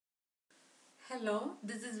Hello,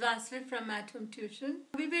 this is Vasvi from At Home Tuition.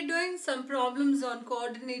 We will be doing some problems on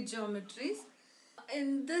coordinate geometries.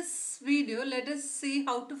 In this video, let us see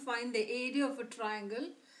how to find the area of a triangle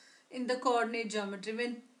in the coordinate geometry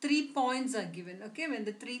when 3 points are given. Okay, when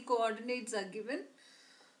the 3 coordinates are given,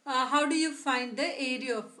 how do you find the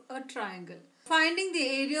area of a triangle? Finding the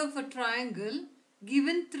area of a triangle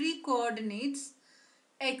given 3 coordinates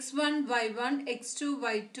x1, y1, x2,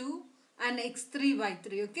 y2 and x3,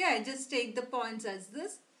 y3. Okay, I just take the points as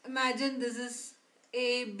this. Imagine this is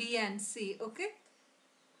A, B and C. Okay.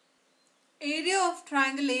 Area of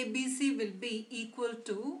triangle ABC will be equal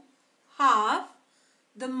to half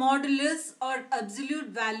the modulus or absolute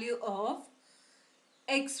value of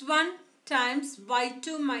x1 times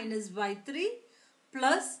y2 minus y3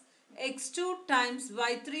 plus x2 times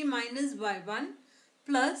y3 minus y1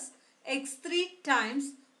 plus x3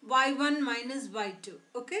 times y1 minus y2.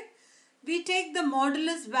 Okay, we take the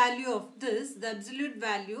modulus value of this, the absolute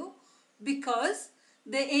value, because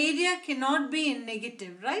the area cannot be in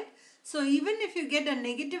negative, right? So even if you get a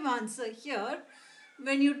negative answer here,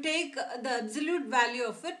 when you take the absolute value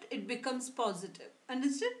of it, it becomes positive.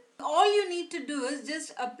 Understood? All you need to do is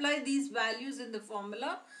just apply these values in the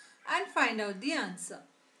formula and find out the answer.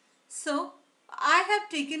 So I have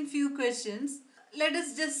taken few questions. Let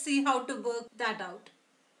us just see how to work that out.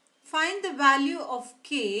 Find the value of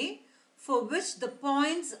k for which the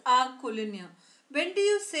points are collinear. When do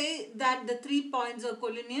you say that the 3 points are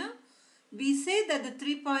collinear? We say that the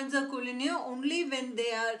 3 points are collinear only when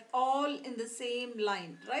they are all in the same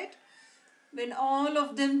line, right? When all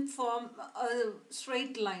of them form a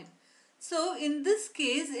straight line. So in this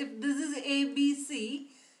case, if this is ABC,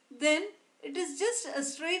 then it is just a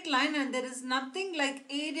straight line and there is nothing like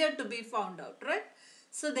area to be found out, right?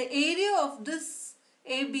 So the area of this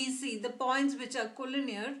ABC, the points which are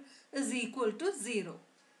collinear, is equal to 0.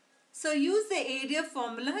 So use the area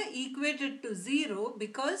formula, equate it to 0,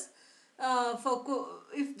 because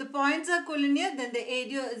if the points are collinear, then the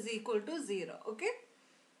area is equal to 0. Okay,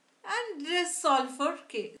 and just solve for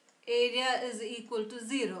k. Area is equal to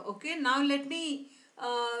 0. Okay, now let me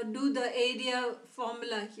do the area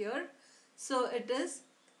formula here. So it is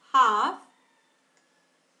half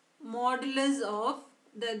modulus of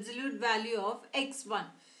the absolute value of x1.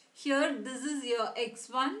 Here this is your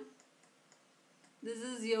x1, this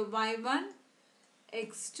is your y1,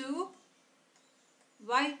 x2,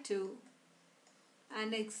 y2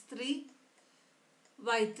 and x3,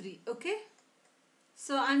 y3. Okay.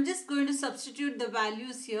 So I'm just going to substitute the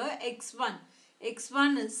values here. x1.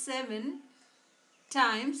 x1 is 7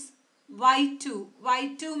 times y2.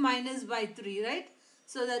 y2 minus y3, right?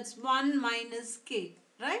 So that's 1 minus k,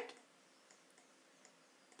 right?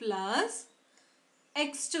 Plus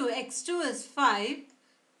x2. x2 is 5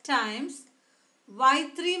 times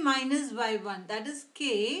y3 minus y1. That is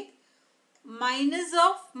k minus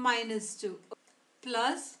of minus 2.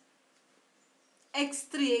 Plus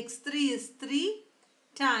x3. x3 is 3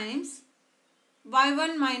 times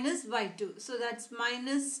y1 minus y2. So that's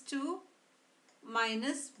minus 2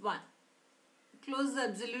 minus 1. Close the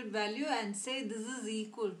absolute value and say this is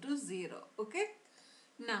equal to 0. Okay.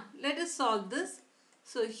 Now let us solve this.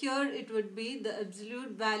 So here it would be the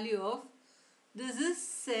absolute value of, this is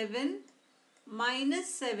 7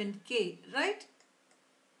 minus 7k, right?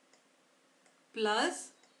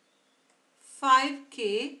 Plus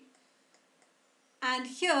 5k. And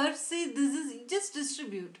here, see, this is just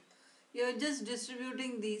distribute. You're just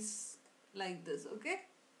distributing these like this, okay?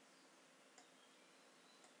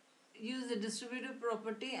 Use the distributive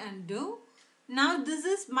property and do. Now this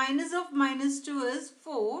is minus of minus 2 is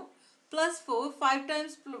 4 plus 4. 5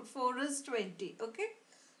 times 4 is 20, okay?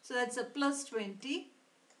 So that's a plus 20.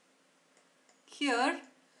 Here,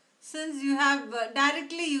 since you have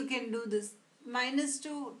directly you can do this. Minus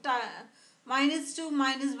 2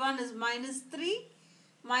 minus 1 is minus 3.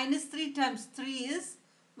 Minus 3 times 3 is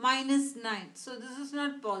minus 9. So this is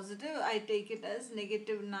not positive. I take it as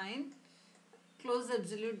negative 9. Close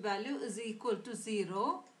absolute value is equal to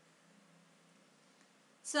 0.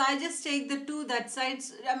 So I just take the 2 that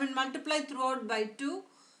sides, multiply throughout by 2.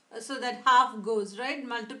 So that half goes, right?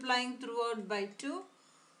 Multiplying throughout by 2.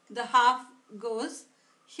 The half goes.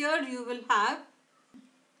 Here you will have,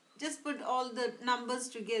 just put all the numbers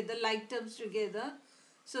together, like terms together.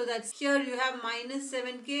 So that's, here you have minus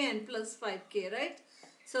 7k and plus 5k, right?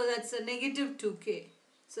 So that's a negative 2k.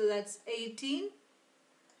 So that's 18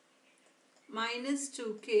 minus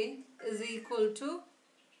 2k is equal to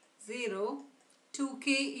 0. 2k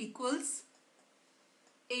equals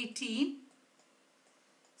 18.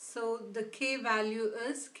 So the k value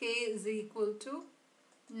is, k is equal to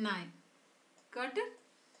 9. Got it?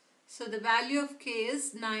 So the value of k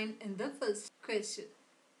is 9 in the first question.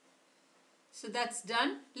 So that's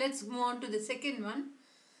done. Let's move on to the second one.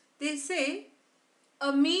 They say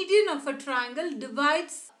a median of a triangle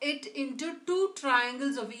divides it into two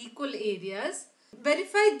triangles of equal areas.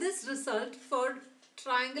 Verify this result for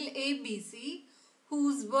triangle ABC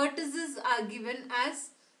whose vertices are given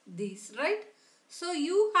as these, right? So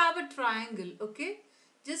you have a triangle, okay?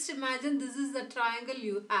 Just imagine this is the triangle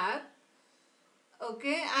you have,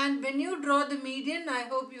 okay? And when you draw the median, I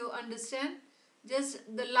hope you understand, just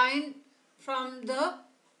the line from the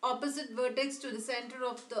opposite vertex to the center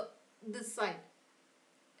of this side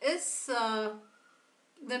is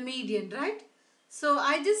the median, right? So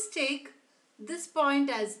I just take this point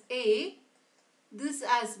as A, this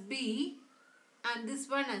as B, and this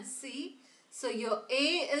one as C. So your A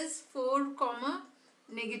is 4 comma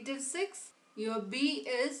negative 6, your B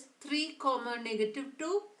is 3 comma negative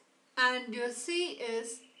 2, and your C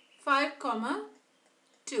is 5 comma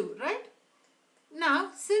 2, right?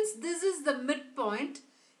 Now since this is the midpoint,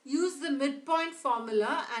 use the midpoint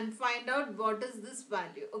formula and find out what is this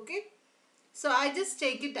value, okay? So I just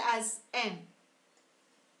take it as M.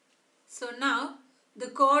 So now the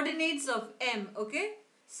coordinates of M, okay?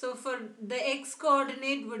 So for the x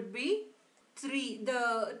coordinate would be 3,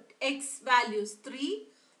 the x values 3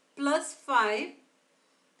 plus 5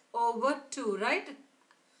 over 2, right?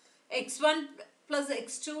 x1 plus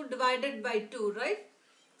x2 divided by 2, right?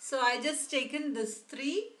 So I just taken this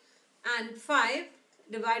 3 and 5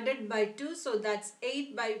 divided by 2, so that's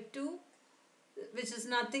 8 by 2, which is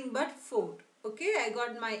nothing but 4. Okay, I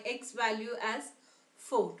got my x value as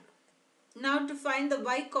 4. Now to find the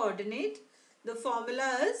y coordinate, the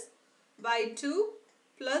formula is y2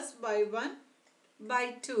 plus y1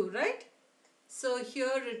 by 2, right? So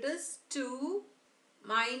here it is 2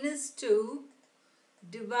 minus 2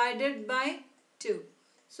 divided by 2.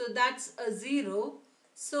 So that's a 0.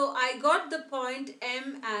 So I got the point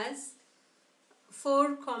M as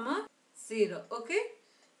 4 comma 0. Okay.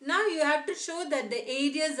 Now you have to show that the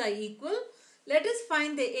areas are equal. Let us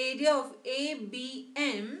find the area of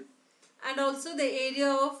ABM and also the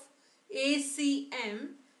area of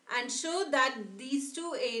ACM and show that these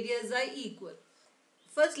two areas are equal.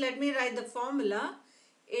 First let me write the formula.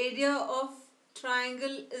 Area of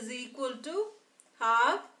triangle is equal to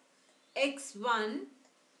half x1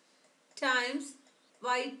 times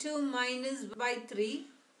y2 minus y3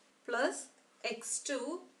 plus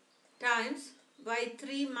x2 times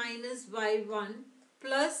y3 minus y1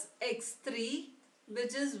 plus x3,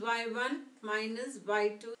 which is y1 minus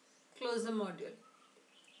y2. Close the module.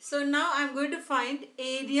 So now I am going to find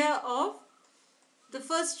area of the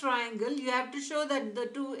first triangle. You have to show that the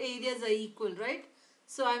two areas are equal, right?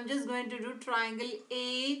 So I am just going to do triangle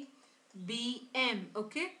ABM,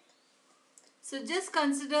 okay? So just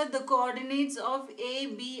consider the coordinates of A,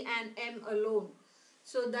 B and M alone.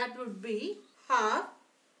 So that would be half.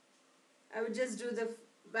 I would just do the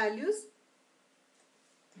values.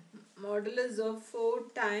 Modulus of 4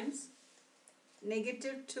 times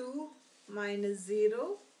negative 2 minus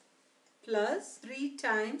 0 plus 3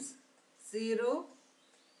 times 0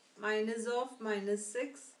 minus of minus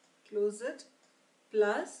 6, close it,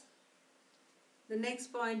 plus the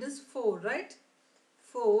next point is 4, right?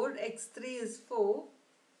 4, x3 is 4,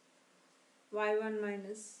 y1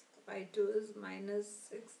 minus y2 is minus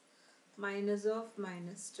 6, minus of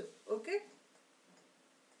minus 2, okay?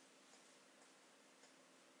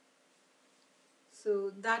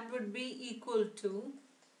 So that would be equal to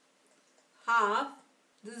half,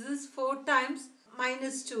 this is 4 times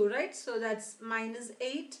minus 2, right? So that's minus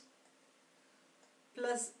 8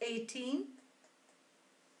 plus 18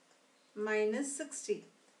 minus 60.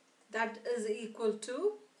 That is equal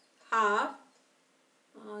to half,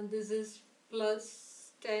 this is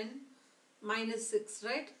plus 10 minus 6,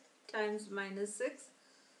 right? Times minus 6.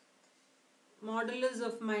 Modulus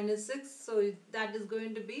of minus 6, so that is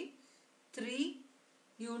going to be 3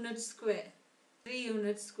 units square. 3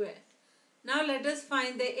 units square. Now let us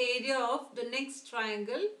find the area of the next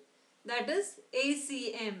triangle, that is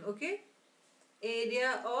ACM, okay?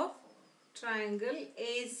 Area of triangle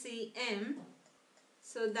ACM.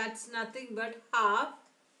 So that's nothing but half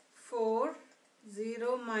 4,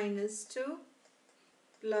 0 minus 2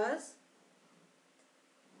 plus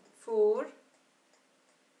 4,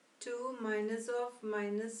 2 minus of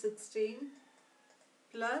minus 16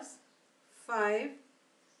 plus 5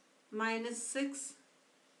 minus 6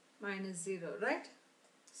 minus 0, right?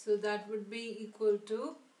 So that would be equal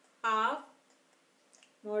to half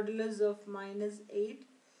modulus of minus 8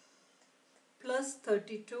 plus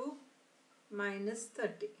 32 minus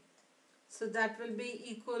 30. So that will be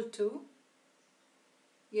equal to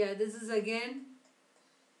Yeah, this is again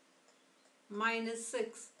minus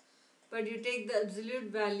 6. But you take the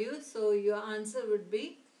absolute value, so your answer would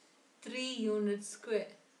be 3 units square.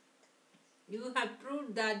 You have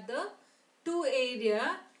proved that the 2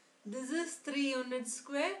 area, this is 3 units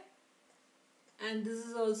square and this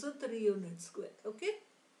is also 3 units square. Okay.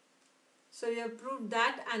 So you have proved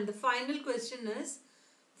that, and the final question is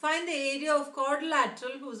find the area of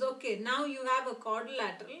quadrilateral whose, okay, now you have a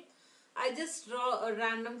quadrilateral. I just draw a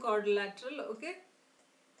random quadrilateral, okay.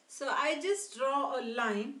 So I just draw a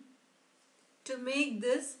line to make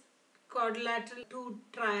this quadrilateral to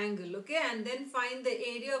triangle, okay, and then find the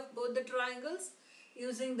area of both the triangles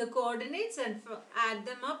using the coordinates and add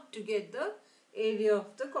them up to get the area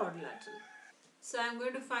of the quadrilateral. So I'm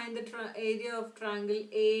going to find the area of triangle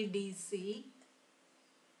ADC.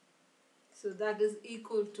 So that is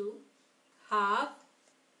equal to half,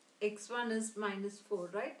 x1 is minus 4,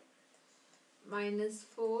 right? Minus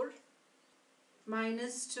 4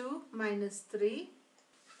 minus 2 minus 3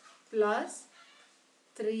 plus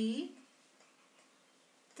 3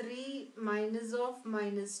 minus of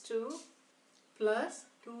minus 2 plus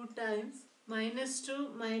 2 times minus 2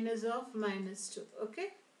 minus of minus 2. Okay.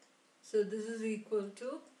 So this is equal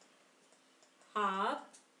to half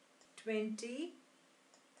 20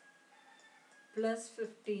 plus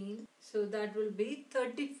 15. So that will be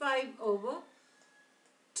 35 over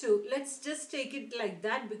 2. Let's just take it like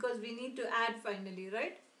that because we need to add finally,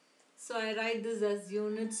 right? So I write this as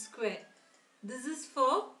unit square. This is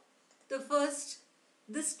for the first,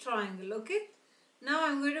 this triangle, okay? Now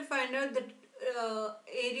I'm going to find out the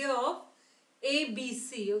area of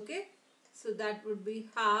ABC, okay? So that would be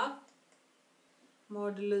half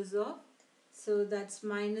modulus of, so that's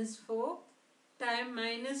minus 4 times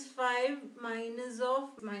minus 5 minus of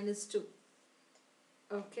minus 2.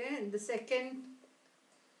 Okay, and the second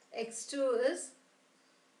x2 is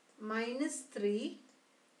minus 3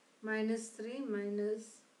 minus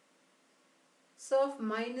of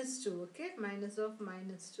minus 2, okay, minus of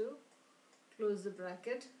minus 2, close the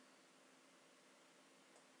bracket,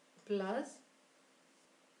 plus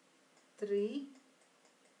 3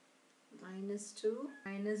 minus 2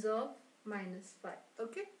 minus of minus 5,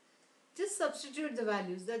 okay. Just substitute the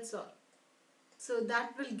values, that's all. So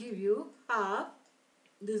that will give you half,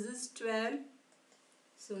 this is 12,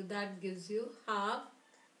 so that gives you half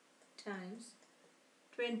times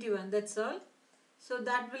 21, that's all. So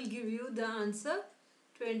that will give you the answer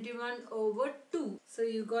 21 over 2. So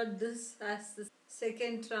you got this as the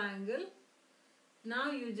second triangle.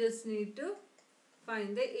 Now you just need to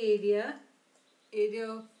find the area.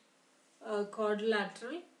 Area of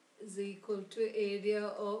quadrilateral is equal to area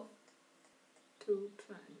of 2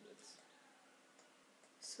 triangles.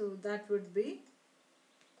 So that would be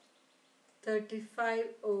 35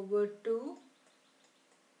 over 2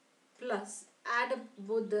 plus, add up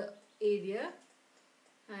both the area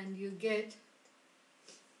and you get,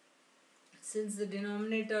 since the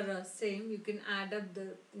denominator are same, you can add up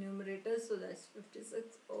the numerator, so that's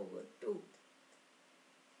 56 over 2.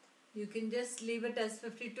 You can just leave it as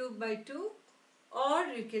 52 by 2, or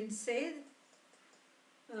you can say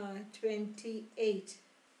 28.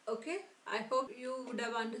 Okay, I hope you would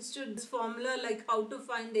have understood this formula, like how to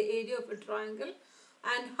find the area of a triangle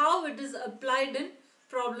and how it is applied in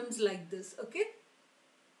problems like this. Okay,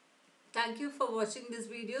 thank you for watching this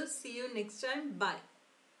video. See you next time. Bye.